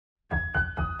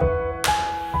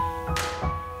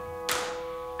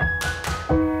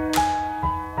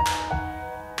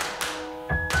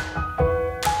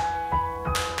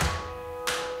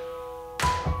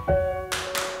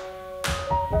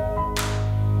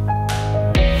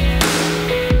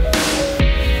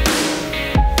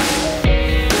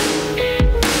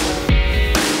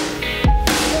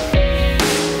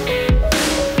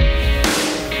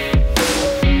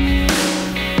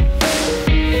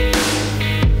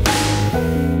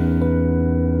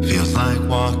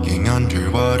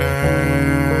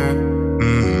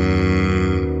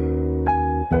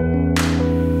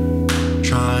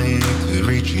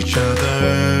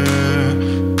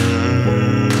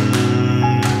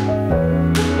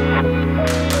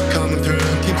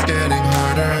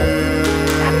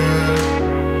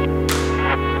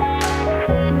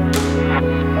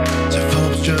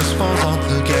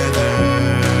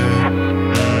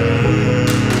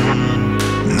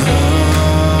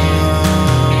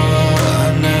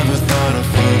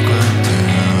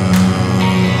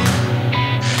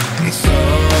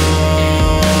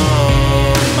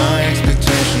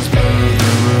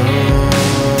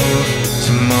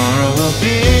will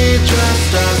be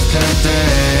just as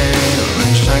today.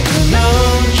 Wish I could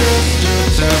know just who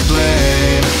to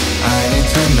blame. I need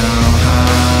to know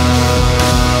how.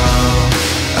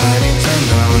 I need to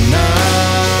know now.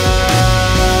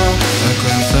 A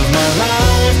glimpse of my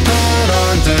life put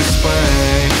on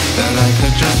display, that I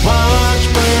could just watch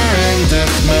blur in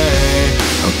dismay.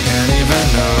 Oh, can't even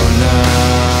know now.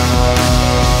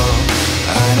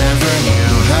 I never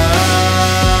knew how.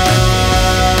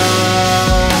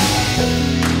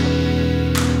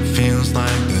 Feels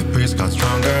like the breeze got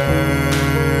stronger.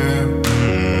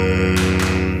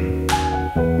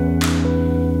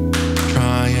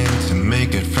 Trying to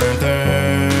make it further.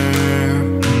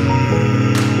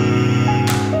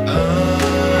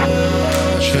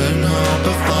 Shouldn't hope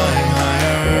of flying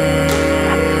higher.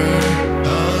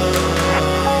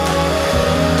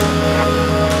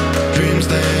 Dreams,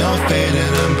 they all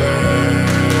faded and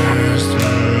burst.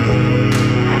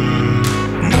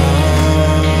 No,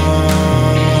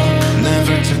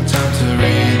 never took time to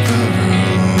read the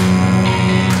room.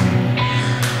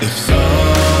 If so,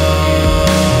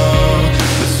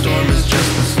 the storm is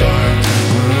just the start to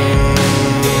bloom.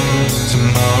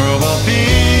 Tomorrow will be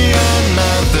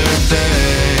another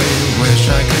day. Wish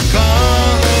I could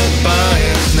call it by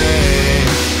its name.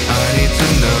 I need to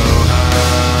know how.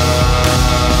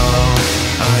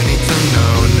 I need to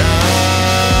know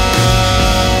now.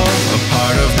 A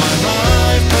part of my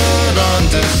life put on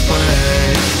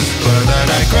display. This blur that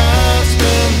I grasp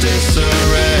in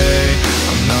disarray.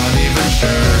 I'm not even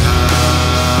sure how.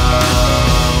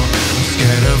 I'm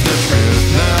scared of the truth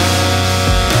now.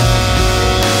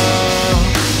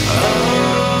 Oh,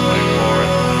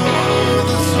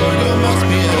 the struggle must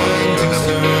be ending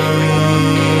soon.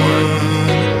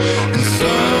 And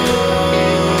so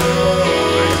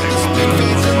the split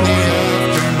fades in the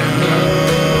afternoon.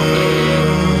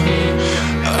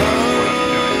 Oh,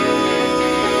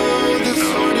 the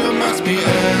struggle must be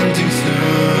ending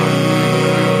soon.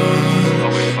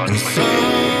 And so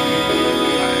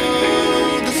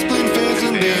the split fades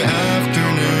in the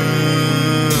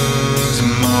afternoon.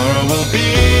 Tomorrow will be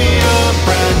a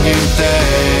brand new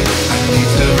day. I need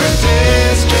to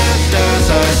resist just as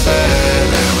I say.